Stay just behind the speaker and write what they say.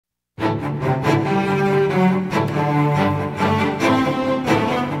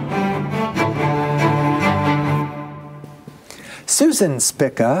Susan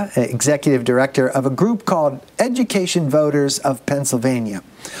Spicka, Executive Director of a group called Education Voters of Pennsylvania.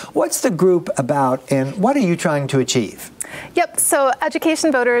 What's the group about, and what are you trying to achieve? Yep, so Education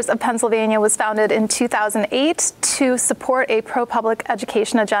Voters of Pennsylvania was founded in 2008 to support a pro-public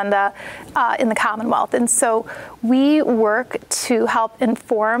education agenda in the Commonwealth. And so we work to help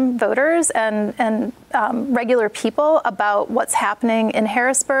inform voters and regular people about what's happening in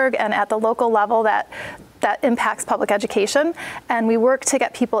Harrisburg and at the local level that impacts public education. And we work to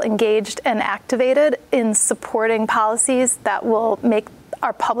get people engaged and activated in supporting policies that will make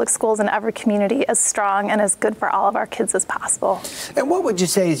our public schools in every community as strong and as good for all of our kids as possible. And what would you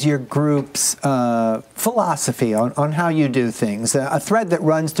say is your group's philosophy on how you do things, a thread that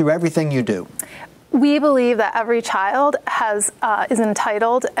runs through everything you do? We believe that every child is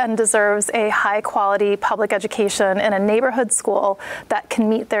entitled and deserves a high-quality public education in a neighborhood school that can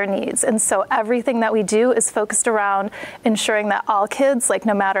meet their needs. And so everything that we do is focused around ensuring that all kids, like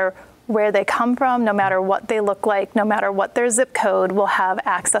no matter where they come from, no matter what they look like, no matter what their zip code, will have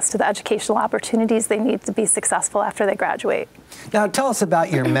access to the educational opportunities they need to be successful after they graduate. Now tell us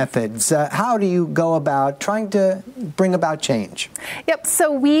about your methods. How do you go about trying to bring about change? Yep,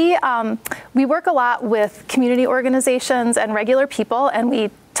 so we work a lot with community organizations and regular people, and we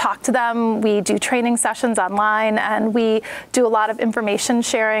talk to them, we do training sessions online, and we do a lot of information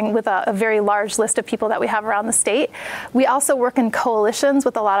sharing with a very large list of people that we have around the state. We also work in coalitions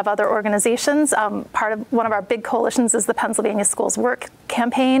with a lot of other organizations. One of our big coalitions is the Pennsylvania Schools Work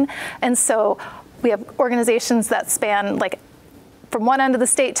campaign, and so we have organizations that span from one end of the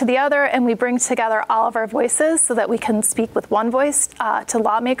state to the other, and we bring together all of our voices so that we can speak with one voice to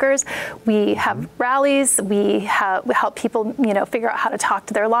lawmakers. We have rallies. We help people, figure out how to talk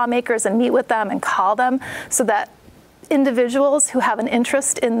to their lawmakers and meet with them and call them, so that individuals who have an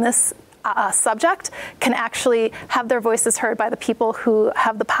interest in this subject can actually have their voices heard by the people who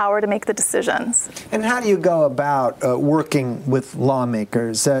have the power to make the decisions. And how do you go about working with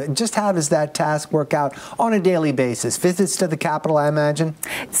lawmakers? Just how does that task work out on a daily basis? Visits to the Capitol, I imagine?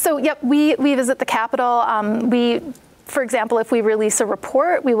 So, yep, we visit the Capitol. For example, if we release a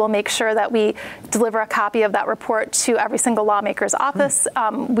report, we will make sure that we deliver a copy of that report to every single lawmaker's office.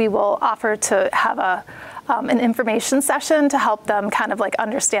 We will offer to have an information session to help them kind of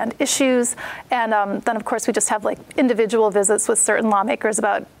understand issues. And then, of course, we just have individual visits with certain lawmakers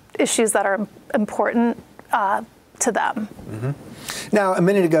about issues that are important to them. Now, a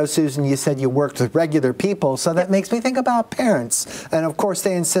minute ago, Susan, you said you worked with regular people, so that makes me think about parents. And of course,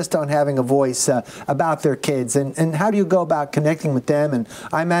 they insist on having a voice about their kids. And how do you go about connecting with them? And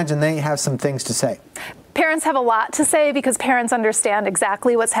I imagine they have some things to say. Parents have a lot to say because parents understand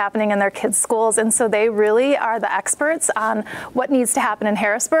exactly what's happening in their kids' schools, and so they really are the experts on what needs to happen in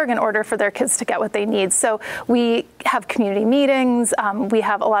Harrisburg in order for their kids to get what they need. So we have community meetings, we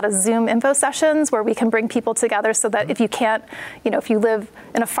have a lot of Zoom info sessions where we can bring people together so that if you can't, if you live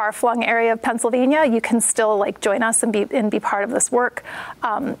in a far-flung area of Pennsylvania, you can still join us and be part of this work.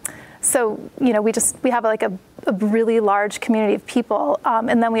 So, we have a really large community of people.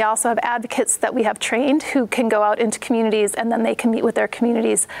 And then we also have advocates that we have trained who can go out into communities, and then they can meet with their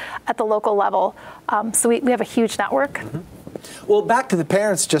communities at the local level. So we have a huge network. Well, back to the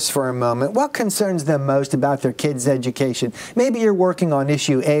parents just for a moment. What concerns them most about their kids' education? Maybe you're working on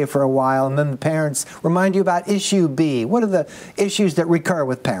issue A for a while, and then the parents remind you about issue B. What are the issues that recur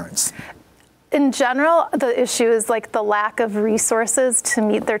with parents? In general, the issue is the lack of resources to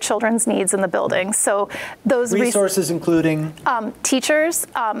meet their children's needs in the building. So those resources including teachers,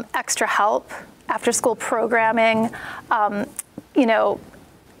 extra help, after-school programming,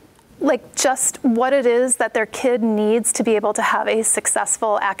 just what it is that their kid needs to be able to have a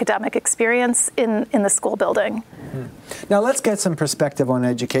successful academic experience in the school building. Now let's get some perspective on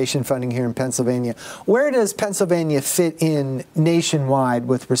education funding here in Pennsylvania. Where does Pennsylvania fit in nationwide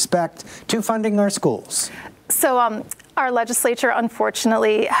with respect to funding our schools? So our legislature,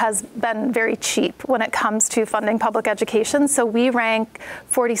 unfortunately, has been very cheap when it comes to funding public education. So we rank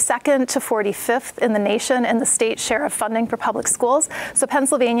 42nd to 45th in the nation in the state share of funding for public schools. So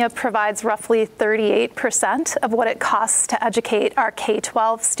Pennsylvania provides roughly 38% of what it costs to educate our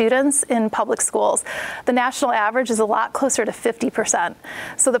K-12 students in public schools. The national average is a lot closer to 50%.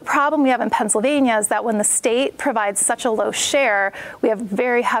 So the problem we have in Pennsylvania is that when the state provides such a low share, we have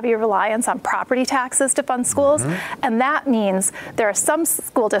very heavy reliance on property taxes to fund schools. And that means there are some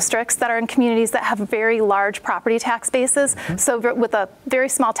school districts that are in communities that have very large property tax bases. So with a very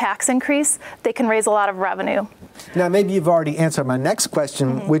small tax increase, they can raise a lot of revenue. Now, maybe you've already answered my next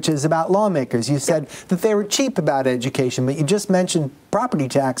question, which is about lawmakers. You said that they were cheap about education, but you just mentioned property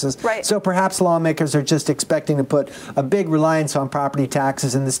taxes. Right. So perhaps lawmakers are just expecting to put a big reliance on property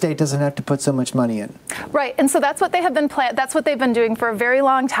taxes, and the state doesn't have to put so much money in. Right, and so that's what they have been that's what they've been doing for a very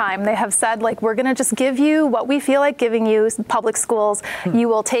long time. They have said, like, we're going to just give you what we feel like giving you, public schools. You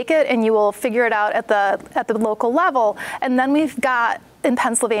will take it and you will figure it out at the local level. And then we've got in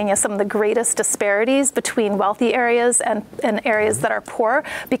Pennsylvania some of the greatest disparities between wealthy areas and areas that are poor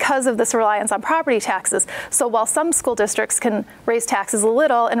because of this reliance on property taxes. So while some school districts can raise taxes a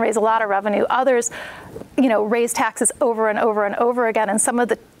little and raise a lot of revenue, others, raise taxes over and over and over again. And some of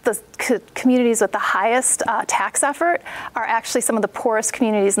the communities with the highest tax effort are actually some of the poorest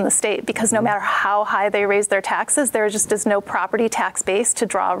communities in the state, because no matter how high they raise their taxes, there just is no property tax base to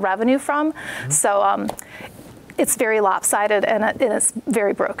draw revenue from. So it's very lopsided and it's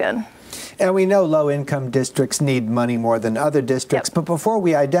very broken. And we know low-income districts need money more than other districts. Yep. But before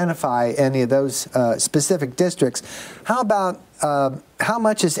we identify any of those specific districts, how about how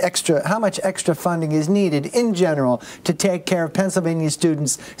much extra funding is needed in general to take care of Pennsylvania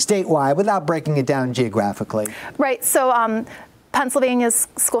students statewide without breaking it down geographically? Right. So Pennsylvania's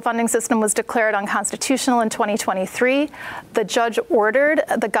school funding system was declared unconstitutional in 2023. The judge ordered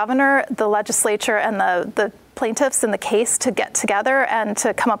the governor, the legislature, and the plaintiffs in the case to get together and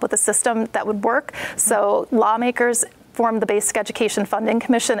to come up with a system that would work. So lawmakers formed the Basic Education Funding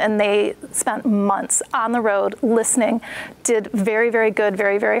Commission, and they spent months on the road listening, did very, very good,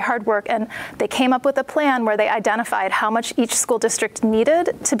 very, very hard work, and they came up with a plan where they identified how much each school district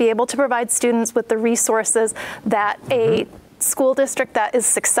needed to be able to provide students with the resources that a school district that is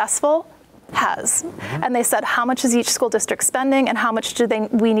successful has. And they said, how much is each school district spending and how much do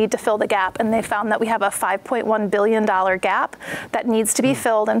we need to fill the gap? And they found that we have a $5.1 billion gap that needs to be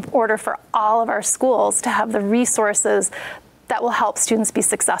filled in order for all of our schools to have the resources that will help students be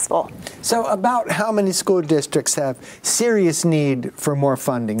successful. So about how many school districts have serious need for more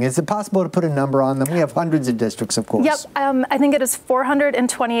funding? Is it possible to put a number on them? We have hundreds of districts, of course. Yep. I think it is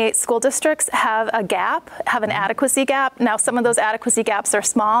 428 school districts have a gap, have an adequacy gap. Now, some of those adequacy gaps are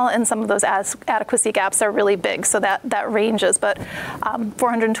small and some of those adequacy gaps are really big. So that ranges, but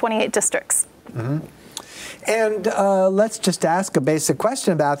 428 districts. And let's just ask a basic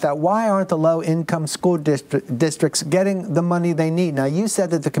question about that. Why aren't the low-income school districts getting the money they need? Now, you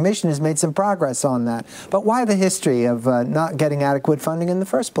said that the commission has made some progress on that, but why the history of not getting adequate funding in the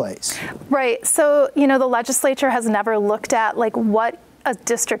first place? Right. So, the legislature has never looked at, like, what a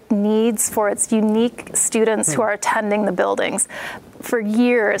district needs for its unique students who are attending the buildings. For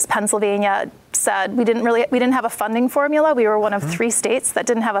years, Pennsylvania said we didn't have a funding formula. We were one of 3 states that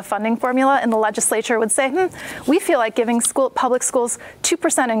didn't have a funding formula, and the legislature would say, we feel like giving public schools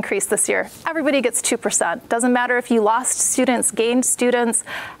 2% increase this year. Everybody gets 2%. Doesn't matter if you lost students, gained students,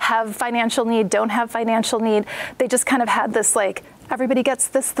 have financial need, don't have financial need. They just kind of had this, like, everybody gets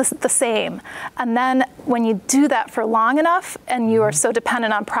this the same. And then when you do that for long enough and you are so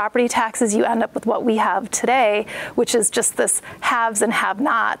dependent on property taxes, you end up with what we have today, which is just this haves and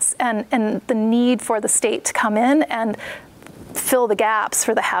have-nots, and the need for the state to come in and fill the gaps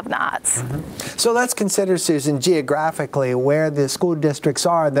for the have-nots. So let's consider, Susan, geographically where the school districts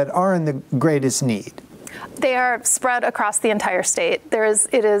are that are in the greatest need. They are spread across the entire state.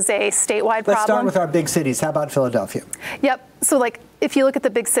 It is a statewide problem. Let's start with our big cities. How about Philadelphia? Yep. So, like, if you look at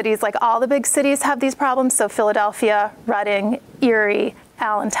the big cities, like, all the big cities have these problems. So Philadelphia, Reading, Erie,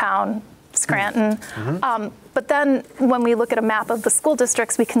 Allentown, Scranton. But then when we look at a map of the school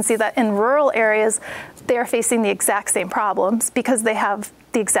districts, we can see that in rural areas, they are facing the exact same problems because they have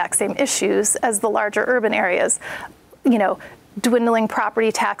the exact same issues as the larger urban areas. Dwindling property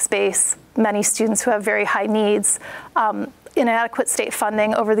tax base, many students who have very high needs, inadequate state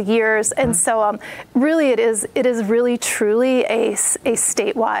funding over the years. And so really it is really truly a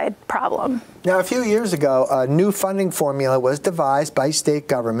statewide problem. Now, a few years ago, a new funding formula was devised by state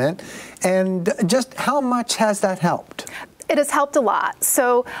government. And just how much has that helped? It has helped a lot.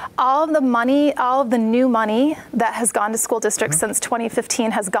 So all of the new money that has gone to school districts since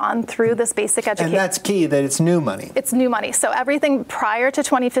 2015 has gone through this basic education. And that's key, that it's new money. It's new money. So everything prior to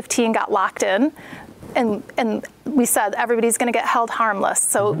 2015 got locked in. And we said everybody's going to get held harmless.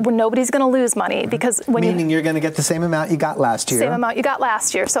 So nobody's going to lose money because Meaning you're going to get the same amount you got last year. Same amount you got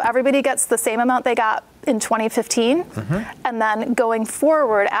last year. So everybody gets the same amount they got in 2015. And then going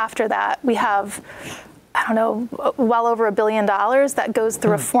forward after that, we have, I don't know, well over $1 billion that goes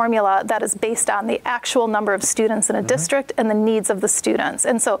through a formula that is based on the actual number of students in a district and the needs of the students.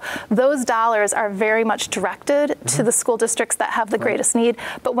 And so those dollars are very much directed to the school districts that have the greatest need.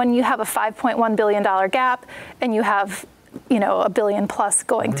 But when you have a $5.1 billion gap and you have, $1 billion plus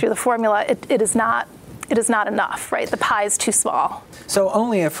going through the formula, it is not it is not enough, right? The pie is too small. So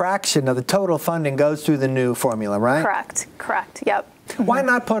only a fraction of the total funding goes through the new formula, right? Correct, yep. Why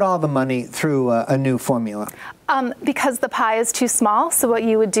not put all the money through a new formula? Because the pie is too small. So what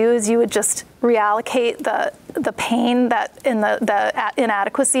you would do is you would just reallocate the pain that in the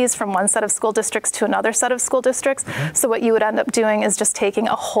inadequacies from one set of school districts to another set of school districts. So what you would end up doing is just taking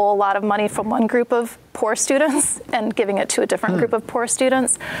a whole lot of money from one group of poor students and giving it to a different group of poor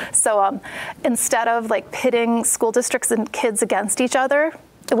students. So instead of like pitting school districts and kids against each other,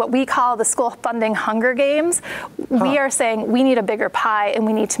 what we call the school funding hunger games, we are saying we need a bigger pie and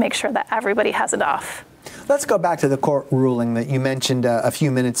we need to make sure that everybody has enough. Let's go back to the court ruling that you mentioned a few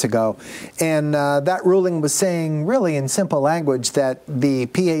minutes ago. And that ruling was saying, really in simple language, that the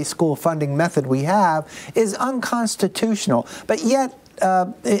PA school funding method we have is unconstitutional. But yet,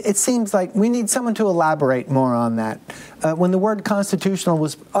 it seems like we need someone to elaborate more on that. When the word unconstitutional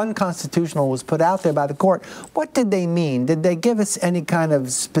was put out there by the court, what did they mean? Did they give us any kind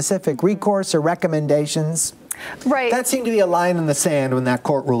of specific recourse or recommendations? Right. That seemed to be a line in the sand when that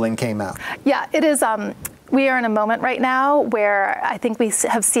court ruling came out. Yeah, it is. We are in a moment right now where I think we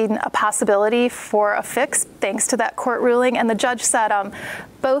have seen a possibility for a fix thanks to that court ruling. And the judge said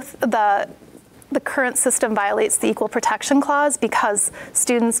both the current system violates the Equal Protection Clause because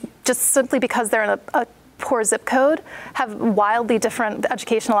students, just simply because they're in a poor zip code, have wildly different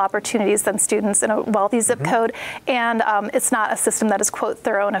educational opportunities than students in a wealthy zip code, and it's not a system that is, quote,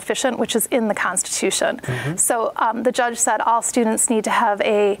 thorough and efficient, which is in the Constitution. So the judge said all students need to have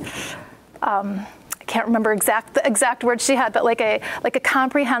a I can't remember the exact words she had, but like a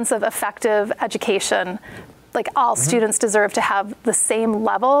comprehensive, effective education. Like all students deserve to have the same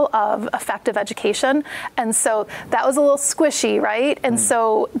level of effective education. And so that was a little squishy, right? And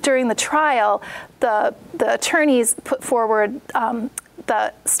so during the trial, the attorneys put forward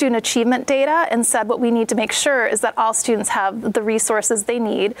the student achievement data and said what we need to make sure is that all students have the resources they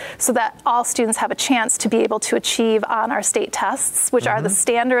need so that all students have a chance to be able to achieve on our state tests, which are the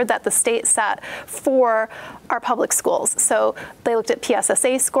standard that the state set for our public schools. So they looked at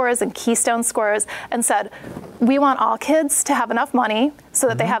PSSA scores and Keystone scores and said, we want all kids to have enough money so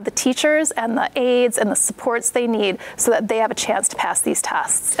that they have the teachers and the aides and the supports they need so that they have a chance to pass these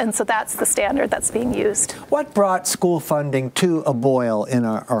tests. And so that's the standard that's being used. What brought school funding to a boil in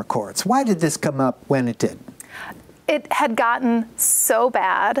our courts? Why did this come up when it did? It had gotten so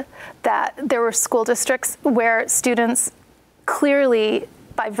bad that there were school districts where students clearly,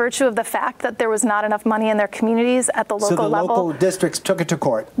 by virtue of the fact that there was not enough money in their communities at the local level. So the local districts took it to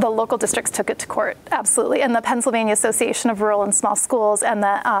court? The local districts took it to court, absolutely. And the Pennsylvania Association of Rural and Small Schools and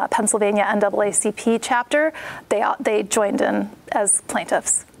the Pennsylvania NAACP chapter, they joined in as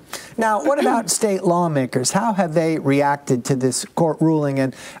plaintiffs. Now, what about state lawmakers? How have they reacted to this court ruling,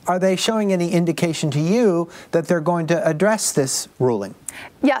 and are they showing any indication to you that they're going to address this ruling?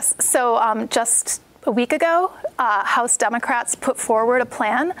 Yes. So just a week ago, House Democrats put forward a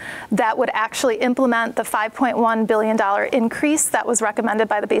plan that would actually implement the $5.1 billion increase that was recommended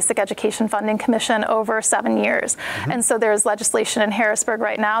by the Basic Education Funding Commission over 7 years. And so there's legislation in Harrisburg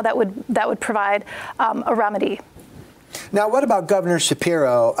right now that would provide a remedy. Now, what about Governor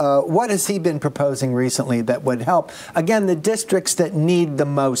Shapiro? What has he been proposing recently that would help, again, the districts that need the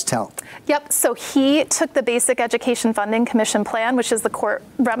most help? Yep. So he took the Basic Education Funding Commission plan, which is the court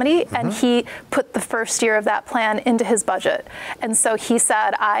remedy, and he put the first year of that plan into his budget. And so he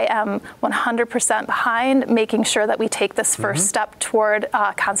said, I am 100% behind making sure that we take this first step toward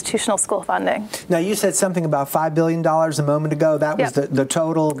constitutional school funding. Now, you said something about $5 billion a moment ago. That was the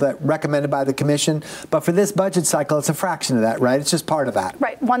total that recommended by the commission. But for this budget cycle, it's a fraction of that, right? It's just part of that.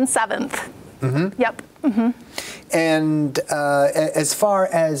 Right, 1/7. Yep. And as far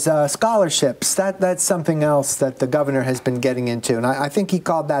as scholarships, that's something else that the governor has been getting into. And I think he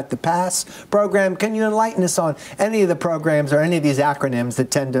called that the PASS program. Can you enlighten us on any of the programs or any of these acronyms that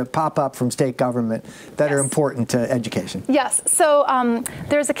tend to pop up from state government that are important to education? Yes. So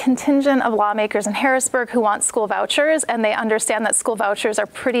there's a contingent of lawmakers in Harrisburg who want school vouchers, and they understand that school vouchers are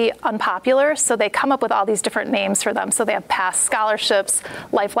pretty unpopular. So they come up with all these different names for them. So they have PASS scholarships,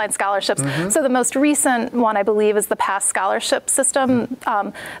 Lifeline scholarships. So the most recent one, I believe, is the PASS scholarship system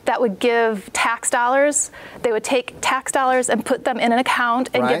that would give tax dollars. They would take tax dollars and put them in an account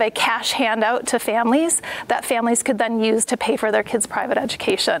and give a cash handout to families that families could then use to pay for their kids' private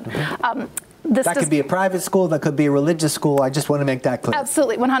education. That could be a private school, that could be a religious school. I just want to make that clear.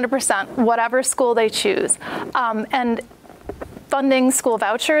 Absolutely, 100%, whatever school they choose. And funding school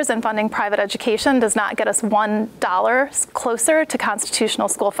vouchers and funding private education does not get us $1 closer to constitutional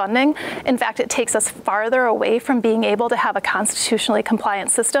school funding. In fact, it takes us farther away from being able to have a constitutionally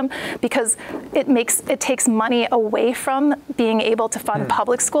compliant system, because it takes money away from being able to fund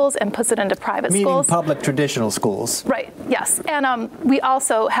public schools and puts it into private schools. Meaning public traditional schools. Right, yes. And we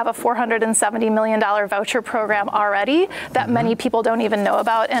also have a $470 million voucher program already that many people don't even know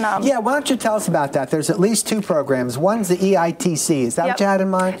about. And yeah, why don't you tell us about that? There's at least two programs. One's the EITC. Is that what you had in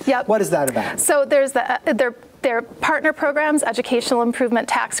mind? Yep. What is that about? So there's their partner programs, Educational Improvement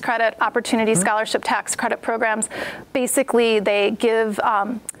Tax Credit, Opportunity Scholarship Tax Credit programs. Basically, they give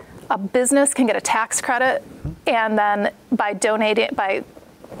a business can get a tax credit, and then by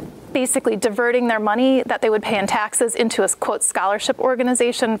basically diverting their money that they would pay in taxes into a, quote, scholarship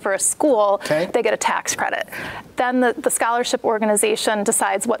organization for a school, they get a tax credit. Then the scholarship organization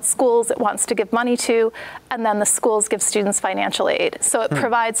decides what schools it wants to give money to, and then the schools give students financial aid. So it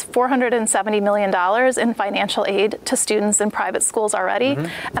provides $470 million in financial aid to students in private schools already.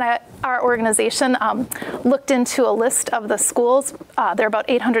 And our organization looked into a list of the schools. There are about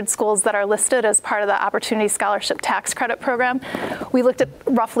 800 schools that are listed as part of the Opportunity Scholarship Tax Credit Program. We looked at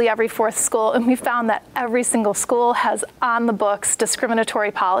roughly every fourth school, and we found that every single school has on the books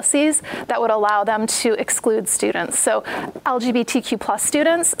discriminatory policies that would allow them to exclude students. So LGBTQ plus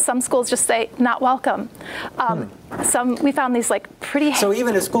students, some schools just say not welcome. We found these like pretty. So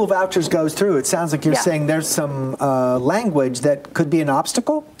even as school vouchers goes through, it sounds like you're saying there's some language that could be an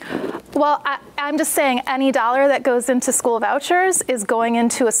obstacle? Well, I'm just saying any dollar that goes into school vouchers is going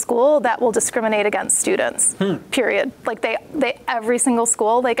into a school that will discriminate against students, period. Like every single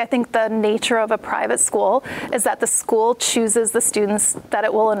school, like I think the nature of a private school is that the school chooses the students that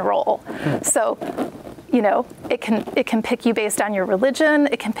it will enroll. So, you know, it can pick you based on your religion,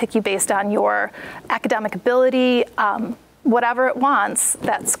 it can pick you based on your academic ability, whatever it wants,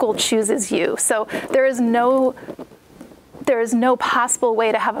 that school chooses you. So there is no possible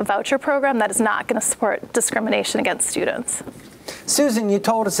way to have a voucher program that is not going to support discrimination against students. Susan, you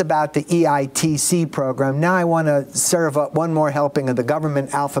told us about the EITC program. Now I want to serve up one more helping of the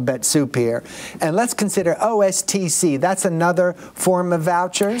government alphabet soup here. And let's consider OSTC. That's another form of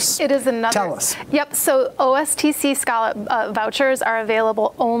vouchers? It is another. Tell us. Yep. So OSTC vouchers are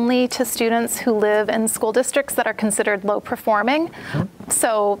available only to students who live in school districts that are considered low performing.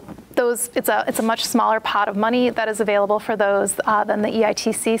 So it's a much smaller pot of money that is available for those than the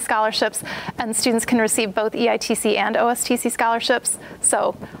EITC scholarships, and students can receive both EITC and OSTC scholarships.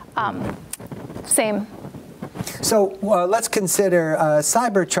 So same. So let's consider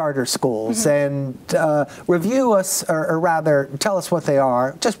cyber charter schools and review us, or rather tell us what they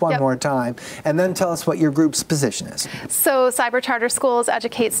are just one more time, and then tell us what your group's position is. So cyber charter schools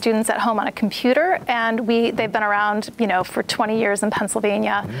educate students at home on a computer, and they've been around, for 20 years in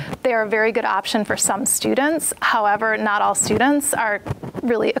Pennsylvania. They are a very good option for some students. However, not all students are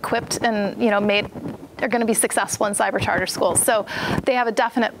really equipped and are going to be successful in cyber charter schools. So they have a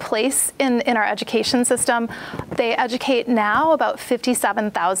definite place in our education system. They educate now about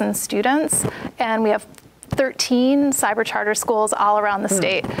 57,000 students, and we have 13 cyber charter schools all around the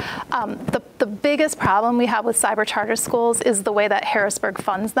state. The biggest problem we have with cyber charter schools is the way that Harrisburg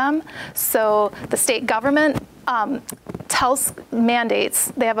funds them. So the state government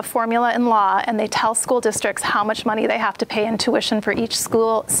mandates, they have a formula in law, and they tell school districts how much money they have to pay in tuition for each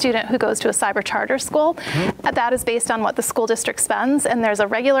school student who goes to a cyber charter school. That is based on what the school district spends, and there's a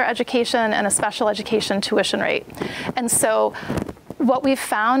regular education and a special education tuition rate. And so what we've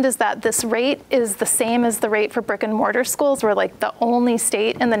found is that this rate is the same as the rate for brick and mortar schools. We're like the only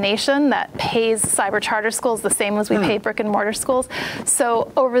state in the nation that pays cyber charter schools the same as we pay brick and mortar schools.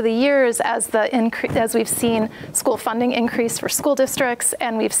 So over the years, as we've seen school funding increase for school districts,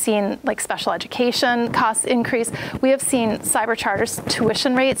 and we've seen like special education costs increase, we have seen cyber charter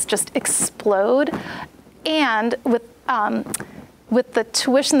tuition rates just explode. And with the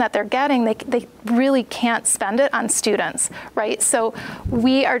tuition that they're getting, they really can't spend it on students, right? So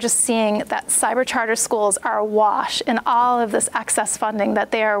we are just seeing that cyber charter schools are awash in all of this excess funding that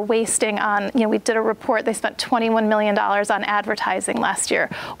they are wasting on. We did a report, they spent $21 million on advertising last year.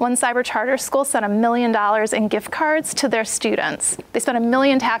 One cyber charter school sent $1 million in gift cards to their students. They spent $1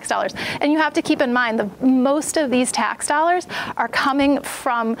 million tax dollars. And you have to keep in mind, most of these tax dollars are coming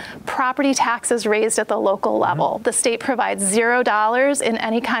from property taxes raised at the local level. The state provides $0 in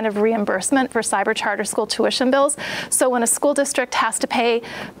any kind of reimbursement for cyber charter school tuition bills. So when a school district has to pay,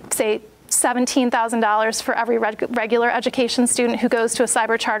 say, $17,000 for every regular education student who goes to a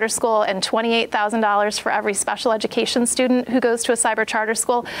cyber charter school and $28,000 for every special education student who goes to a cyber charter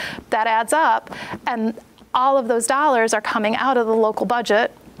school, that adds up. And all of those dollars are coming out of the local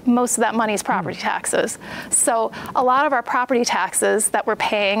budget. Most of that money is property taxes. So a lot of our property taxes that we're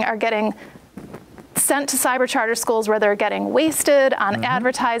paying are getting sent to cyber charter schools where they're getting wasted on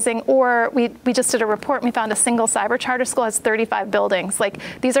advertising, or we just did a report and we found a single cyber charter school has 35 buildings. Like,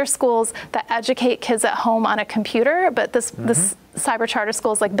 these are schools that educate kids at home on a computer, but this cyber charter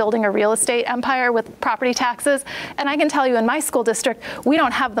school is like building a real estate empire with property taxes. And I can tell you, in my school district, we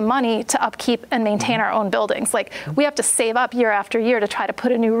don't have the money to upkeep and maintain our own buildings. Like, we have to save up year after year to try to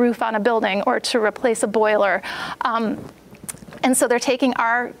put a new roof on a building or to replace a boiler. And so they're taking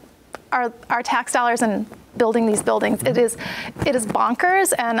our tax dollars and building these buildings. It is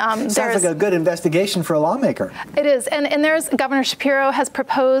bonkers, and sounds like a good investigation for a lawmaker. It is, and there's Governor Shapiro has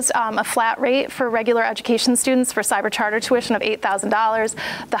proposed a flat rate for regular education students for cyber charter tuition of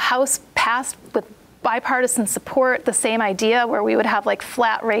 $8,000. The House passed with bipartisan support the same idea, where we would have like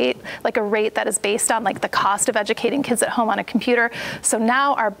flat rate, like a rate that is based on like the cost of educating kids at home on a computer. So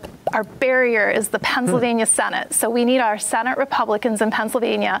now our barrier is the Pennsylvania Senate. So we need our Senate Republicans in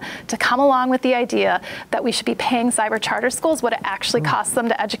Pennsylvania to come along with the idea that we should be paying cyber charter schools what it actually costs them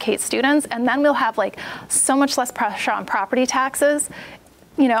to educate students, and then we'll have like so much less pressure on property taxes,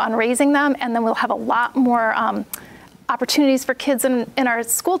 you know, on raising them, and then we'll have a lot more opportunities for kids in our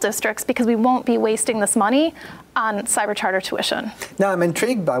school districts, because we won't be wasting this money on cyber charter tuition. Now, I'm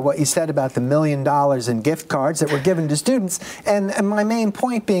intrigued by what you said about the $1 million in gift cards that were given to students, and my main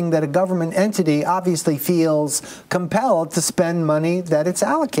point being that a government entity obviously feels compelled to spend money that it's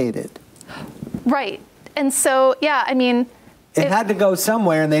allocated. Right. And so, yeah, I mean, it had to go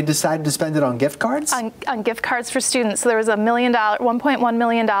somewhere, and they decided to spend it on gift cards? On gift cards for students. So there was $1.1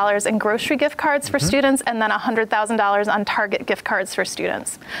 million in grocery gift cards for students, and then $100,000 on Target gift cards for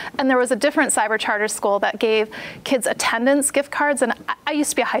students. And there was a different cyber charter school that gave kids attendance gift cards. And I used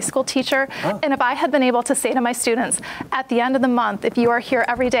to be a high school teacher, and if I had been able to say to my students, at the end of the month, if you are here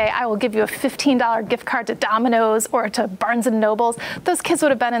every day, I will give you a $15 gift card to Domino's or to Barnes and Nobles, those kids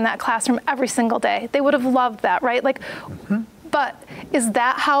would have been in that classroom every single day. They would have loved that, right? Like, but is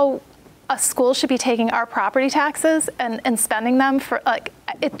that how a school should be taking our property taxes and spending them for, like,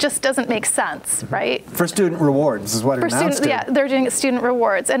 it just doesn't make sense, right? For student rewards is what it amounts to. Yeah, they're doing student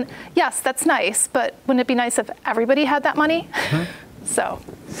rewards. And yes, that's nice, but wouldn't it be nice if everybody had that money?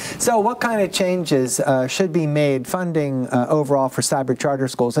 So what kind of changes should be made funding overall for cyber charter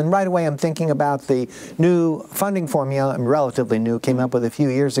schools? And right away I'm thinking about the new funding formula, relatively new, came up with a few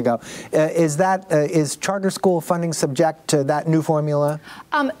years ago. Is charter school funding subject to that new formula?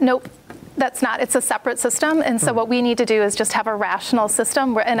 Nope. That's not. It's a separate system. And so what we need to do is just have a rational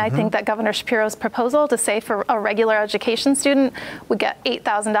system. And I think that Governor Shapiro's proposal to say for a regular education student would get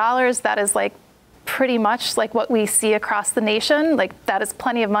 $8,000, that is like pretty much like what we see across the nation. Like, that is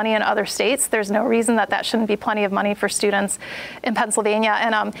plenty of money in other states. There's no reason that that shouldn't be plenty of money for students in Pennsylvania.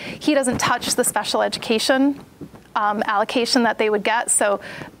 And he doesn't touch the special education allocation that they would get. So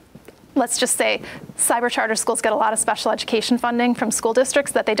let's just say cyber charter schools get a lot of special education funding from school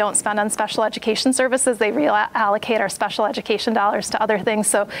districts that they don't spend on special education services. They reallocate our special education dollars to other things.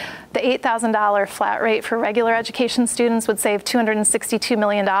 So the $8,000 flat rate for regular education students would save $262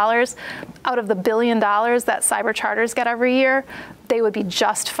 million. Out of the $1 billion that cyber charters get every year, they would be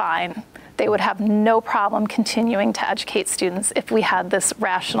just fine. They would have no problem continuing to educate students if we had this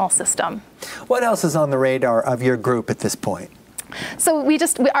rational system. What else is on the radar of your group at this point? So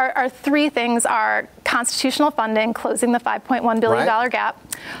our three things are constitutional funding, closing the $5.1 billion gap,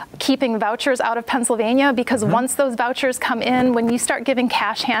 keeping vouchers out of Pennsylvania, because once those vouchers come in, when you start giving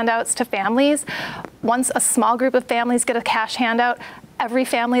cash handouts to families, once a small group of families get a cash handout, every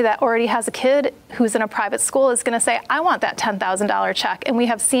family that already has a kid who's in a private school is going to say, I want that $10,000 check. And we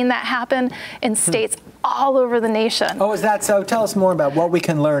have seen that happen in states all over the nation. Oh, is that so? Tell us more about what we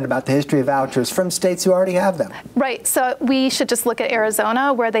can learn about the history of vouchers from states who already have them. Right. So we should just look at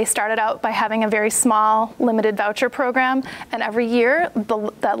Arizona, where they started out by having a very small, limited voucher program. And every year,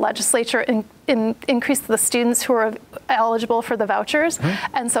 the legislature increased the students who are eligible for the vouchers.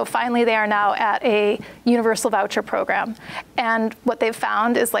 And so finally, they are now at a universal voucher program. And what they've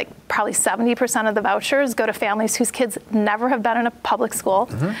found is like probably 70% of the vouchers go to families whose kids never have been in a public school.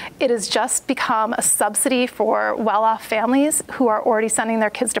 It has just become a subsidy for well-off families who are already sending their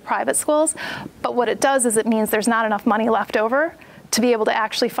kids to private schools. But what it does is it means there's not enough money left over to be able to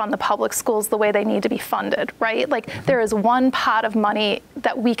actually fund the public schools the way they need to be funded, right? Like, there is one pot of money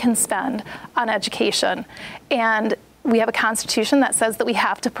that we can spend on education. And we have a constitution that says that we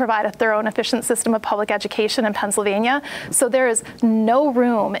have to provide a thorough and efficient system of public education in Pennsylvania. So there is no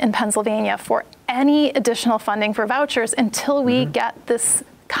room in Pennsylvania for any additional funding for vouchers until we get this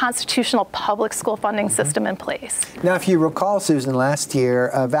constitutional public school funding system in place. Now, if you recall, Susan, last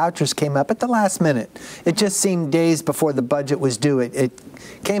year, vouchers came up at the last minute. It just seemed days before the budget was due. It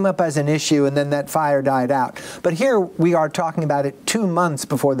came up as an issue, and then that fire died out. But here we are talking about it 2 months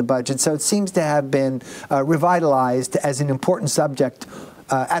before the budget, so it seems to have been revitalized as an important subject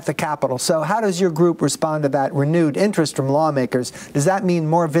at the Capitol. So how does your group respond to that renewed interest from lawmakers? Does that mean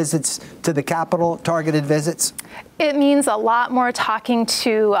more visits to the Capitol, targeted visits? It means a lot more talking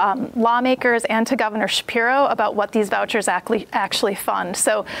to lawmakers and to Governor Shapiro about what these vouchers actually fund.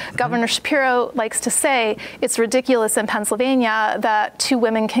 So Governor Shapiro likes to say it's ridiculous in Pennsylvania that 2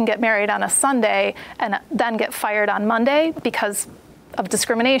 women can get married on a Sunday and then get fired on Monday because of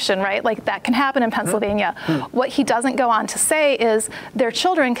discrimination, right? Like that can happen in Pennsylvania. What he doesn't go on to say is their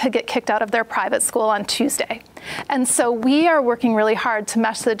children could get kicked out of their private school on Tuesday. And so we are working really hard to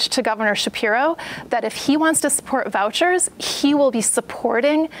message to Governor Shapiro that if he wants to support vouchers, he will be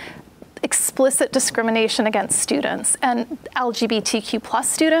supporting explicit discrimination against students and LGBTQ plus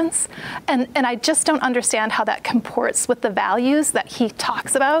students. And I just don't understand how that comports with the values that he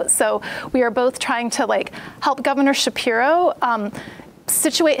talks about. So we are both trying to help Governor Shapiro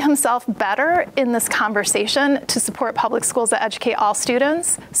situate himself better in this conversation to support public schools that educate all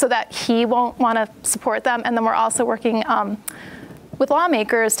students so that he won't want to support them. And then we're also working with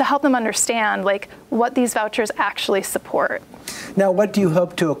lawmakers to help them understand what these vouchers actually support. Now, what do you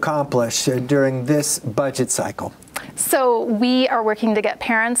hope to accomplish during this budget cycle? So we are working to get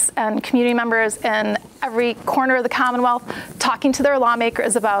parents and community members in every corner of the Commonwealth talking to their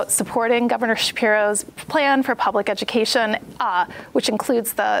lawmakers about supporting Governor Shapiro's plan for public education, which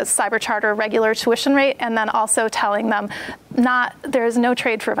includes the cyber charter regular tuition rate, and then also telling them there is no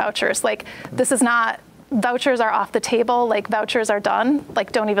trade for vouchers. This is not, vouchers are off the table, vouchers are done,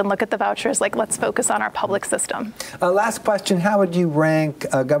 don't even look at the vouchers, let's focus on our public system. Last question, how would you rank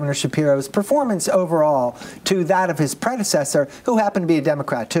Governor Shapiro's performance overall to that of his predecessor, who happened to be a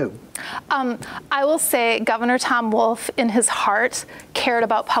Democrat too? I will say Governor Tom Wolf, in his heart, cared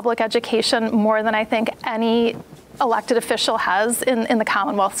about public education more than I think any elected official has in the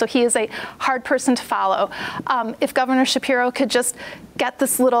Commonwealth. So he is a hard person to follow. If Governor Shapiro could just get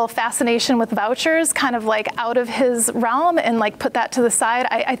this little fascination with vouchers kind of out of his realm and put that to the side,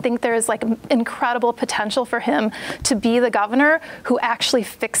 I think there is incredible potential for him to be the governor who actually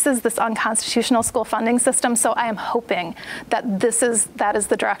fixes this unconstitutional school funding system. So I am hoping that that is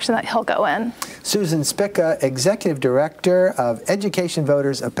the direction that he'll go in. Susan Spicka, Executive Director of Education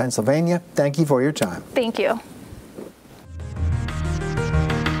Voters of Pennsylvania, thank you for your time. Thank you.